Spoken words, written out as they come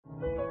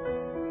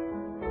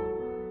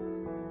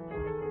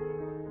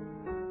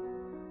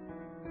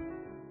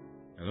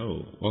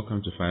Hello,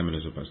 welcome to 5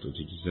 Minutes of Pastor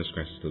T. Jesus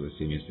Christ is still the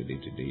same yesterday,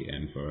 today,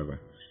 and forever.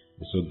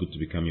 It's so good to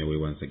be coming your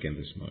way once again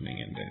this morning.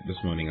 And this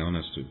morning I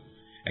want us to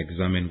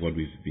examine what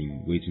we've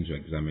been waiting to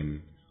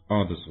examine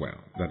all this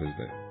while. That is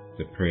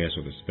the prayers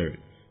of the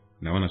Spirit.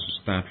 And I want us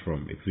to start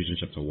from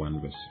Ephesians chapter 1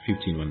 verse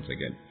 15 once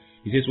again.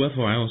 He says,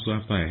 "Wherefore I also,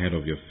 after I heard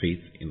of your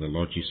faith in the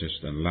Lord Jesus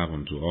and love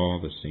unto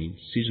all the saints,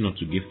 cease not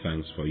to give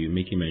thanks for you,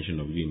 making mention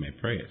of you in my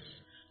prayers."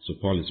 So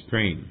Paul is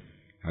praying.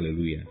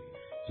 Hallelujah.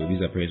 So these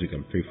are prayers you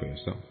can pray for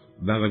yourself.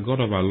 "That the God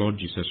of our Lord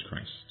Jesus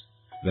Christ,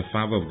 the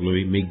Father of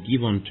glory, may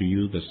give unto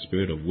you the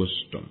spirit of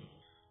wisdom."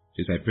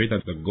 Says, I pray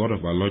that the God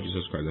of our Lord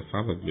Jesus Christ, the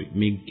Father of glory,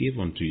 may give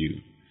unto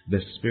you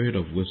the spirit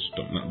of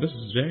wisdom. Now, this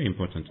is very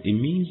important. It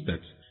means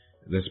that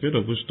the spirit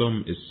of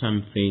wisdom is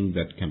something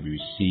that can be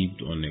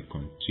received on a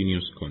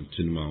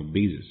continual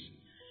basis.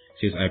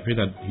 It says, I pray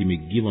that he may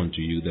give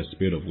unto you the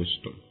spirit of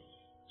wisdom.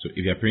 So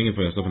if you are praying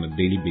for yourself on a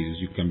daily basis,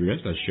 you can be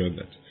rest assured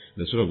that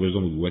the spirit of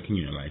wisdom will be working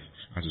in your life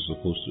as it's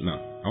supposed to. Now,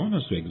 I want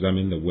us to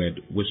examine the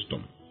word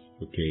wisdom.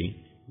 Okay?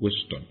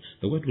 Wisdom.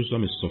 The word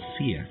wisdom is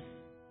Sophia.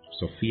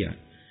 Sophia.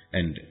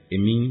 And it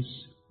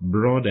means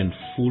broad and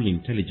full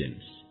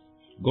intelligence.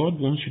 God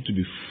wants you to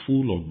be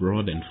full of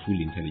broad and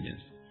full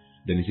intelligence.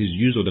 Then it is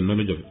use of the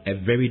knowledge of a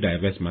very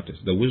diverse matters.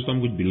 The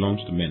wisdom which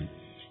belongs to men.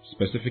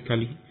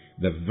 Specifically,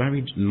 the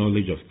varied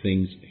knowledge of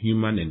things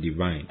human and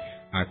divine,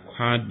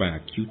 acquired by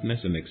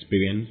acuteness and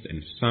experience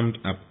and summed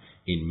up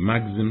in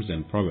maxims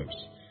and proverbs.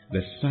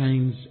 The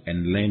science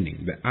and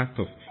learning, the act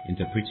of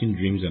interpreting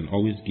dreams and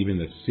always giving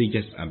the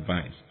sagest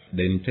advice,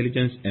 the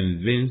intelligence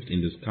evinced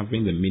in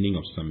discovering the meaning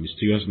of some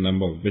mysterious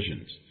number of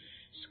visions,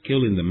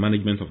 skill in the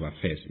management of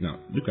affairs. Now,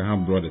 look at how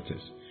broad it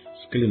is.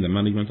 Skill in the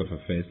management of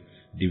affairs,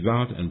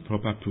 devout and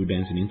proper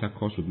prudence in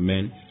intercourse with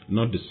men,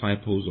 not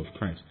disciples of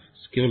Christ,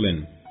 skill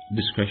and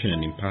discretion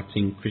in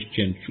imparting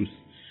Christian truth.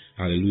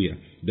 Hallelujah.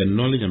 The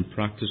knowledge and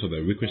practice of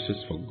the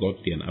requisites for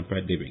godly and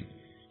upright living,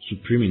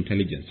 supreme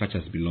intelligence such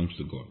as belongs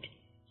to God.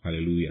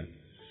 Hallelujah.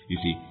 You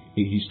see,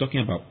 he's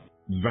talking about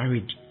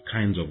varied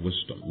kinds of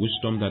wisdom.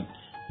 Wisdom that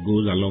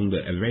goes along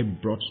a very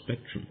broad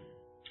spectrum.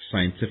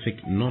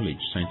 Scientific knowledge,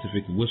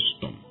 scientific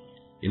wisdom.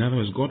 In other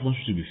words, God wants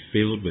you to be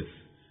filled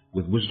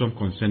with wisdom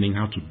concerning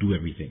how to do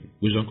everything.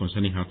 Wisdom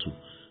concerning how to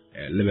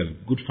live a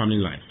good family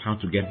life, how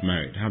to get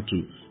married, how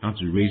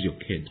to raise your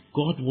kids.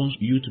 God wants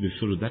you to be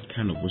filled with that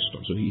kind of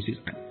wisdom. So he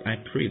says, I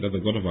pray that the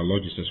God of our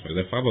Lord Jesus Christ,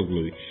 the Father of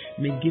glory,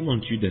 may give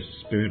unto you the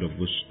spirit of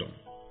wisdom.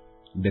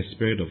 The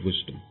spirit of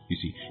wisdom, you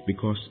see,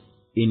 because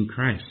in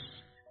Christ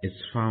is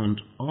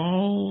found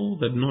all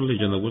the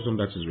knowledge and the wisdom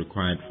that is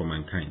required for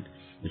mankind.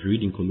 If you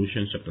read in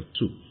Colossians chapter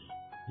 2,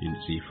 you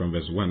see from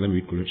verse 1, let me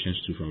read Colossians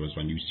 2 from verse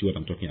 1, you see what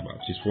I'm talking about.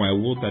 It says, "For I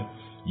would that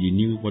you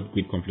knew what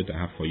great conflict I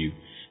have for you,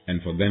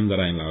 and for them that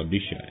are in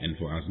Laodicea, and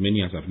for as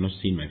many as have not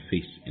seen my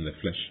face in the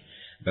flesh,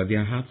 that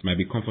their hearts might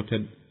be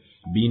comforted,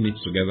 being knit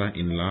together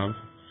in love,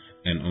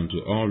 and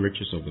unto all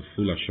riches of the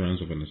full assurance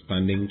of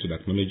understanding, to the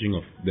acknowledging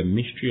of the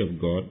mystery of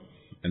God,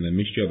 and the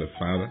mystery of the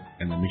Father,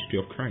 and the mystery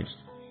of Christ."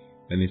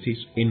 Then it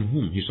says, "In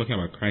whom," he's talking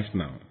about Christ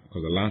now,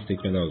 because the last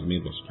statement that was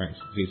made was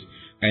Christ. It says,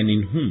 "And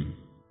in whom,"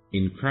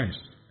 in Christ,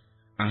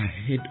 "are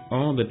hid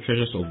all the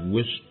treasures of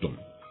wisdom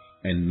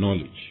and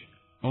knowledge."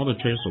 All the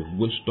treasures of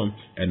wisdom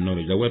and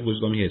knowledge. The word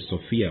wisdom here is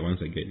Sophia once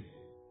again.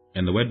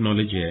 And the word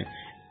knowledge here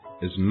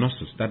is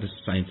gnosis, that is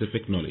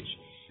scientific knowledge.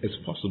 It's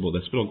possible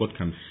the Spirit of God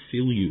can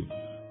fill you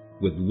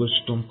with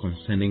wisdom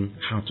concerning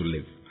how to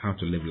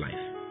live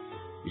life.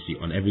 You see,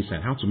 on every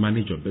side, how to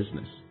manage your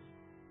business,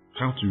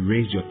 how to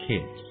raise your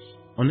kids,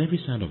 on every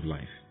side of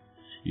life.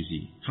 You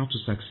see, how to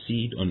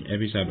succeed on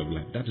every side of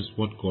life. That is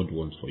what God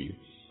wants for you.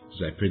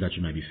 So I pray that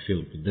you might be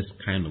filled with this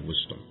kind of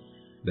wisdom,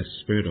 the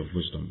spirit of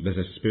wisdom. There's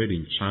a spirit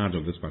in charge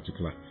of this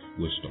particular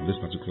wisdom, this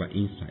particular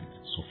insight,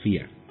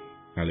 Sophia.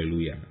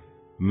 Hallelujah.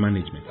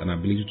 Management, an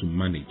ability to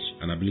manage,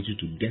 an ability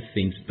to get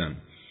things done,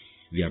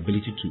 the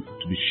ability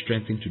to be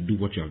strengthened to do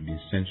what you have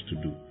been sent to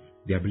do,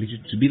 the ability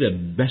to be the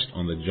best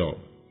on the job.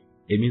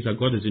 It means that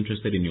God is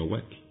interested in your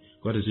work.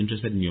 God is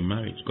interested in your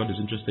marriage. God is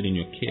interested in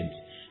your kids.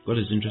 God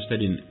is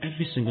interested in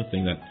every single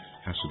thing that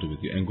has to do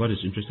with you. And God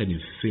is interested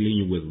in filling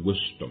you with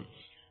wisdom,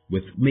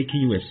 with making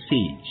you a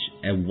sage,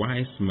 a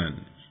wise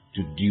man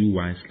to deal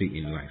wisely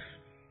in life.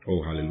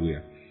 Oh,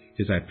 hallelujah.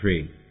 It says, I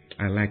pray.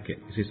 I like it.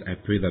 It says, I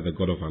pray that the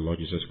God of our Lord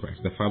Jesus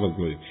Christ, the Father of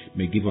glory,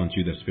 may give unto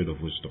you the spirit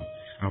of wisdom.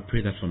 I'll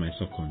pray that for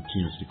myself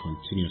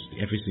continuously,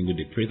 every single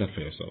day. Pray that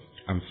for yourself.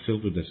 I'm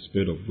filled with the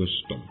spirit of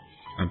wisdom.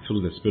 I'm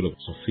filled with the spirit of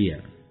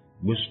Sophia.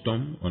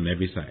 Wisdom on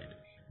every side.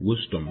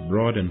 Wisdom,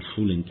 broad and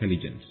full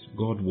intelligence.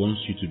 God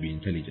wants you to be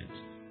intelligent.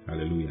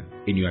 Hallelujah.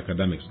 In your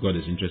academics, God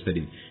is interested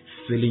in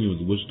filling you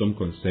with wisdom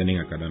concerning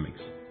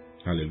academics.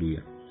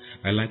 Hallelujah.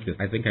 I like this.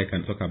 I think I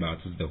can talk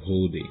about it the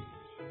whole day.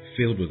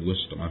 Filled with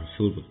wisdom. I'm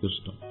filled with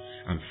wisdom.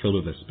 I'm filled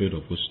with the spirit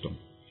of wisdom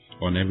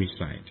on every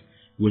side.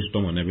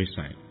 Wisdom on every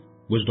side.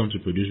 Wisdom to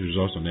produce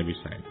results on every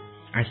side.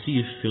 I see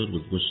you filled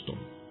with wisdom.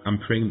 I'm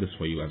praying this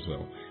for you as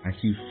well. I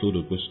see you filled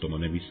with wisdom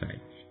on every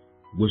side.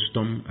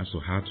 Wisdom as to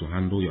how to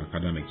handle your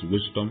academics.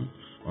 Wisdom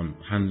on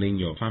handling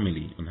your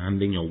family, on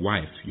handling your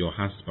wife, your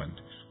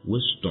husband.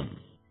 Wisdom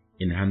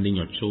in handling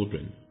your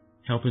children,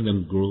 helping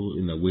them grow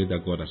in the way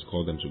that God has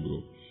called them to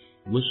grow.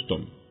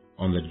 Wisdom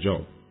on the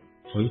job,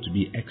 for you to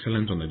be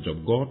excellent on the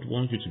job. God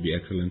wants you to be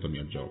excellent on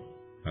your job.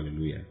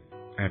 Hallelujah.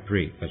 I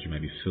pray that you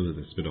might be filled with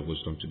the spirit of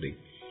wisdom today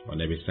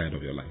on every side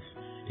of your life.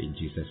 In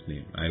Jesus'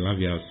 name. I love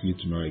you. I'll see you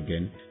tomorrow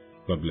again.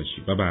 God bless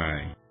you.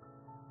 Bye-bye.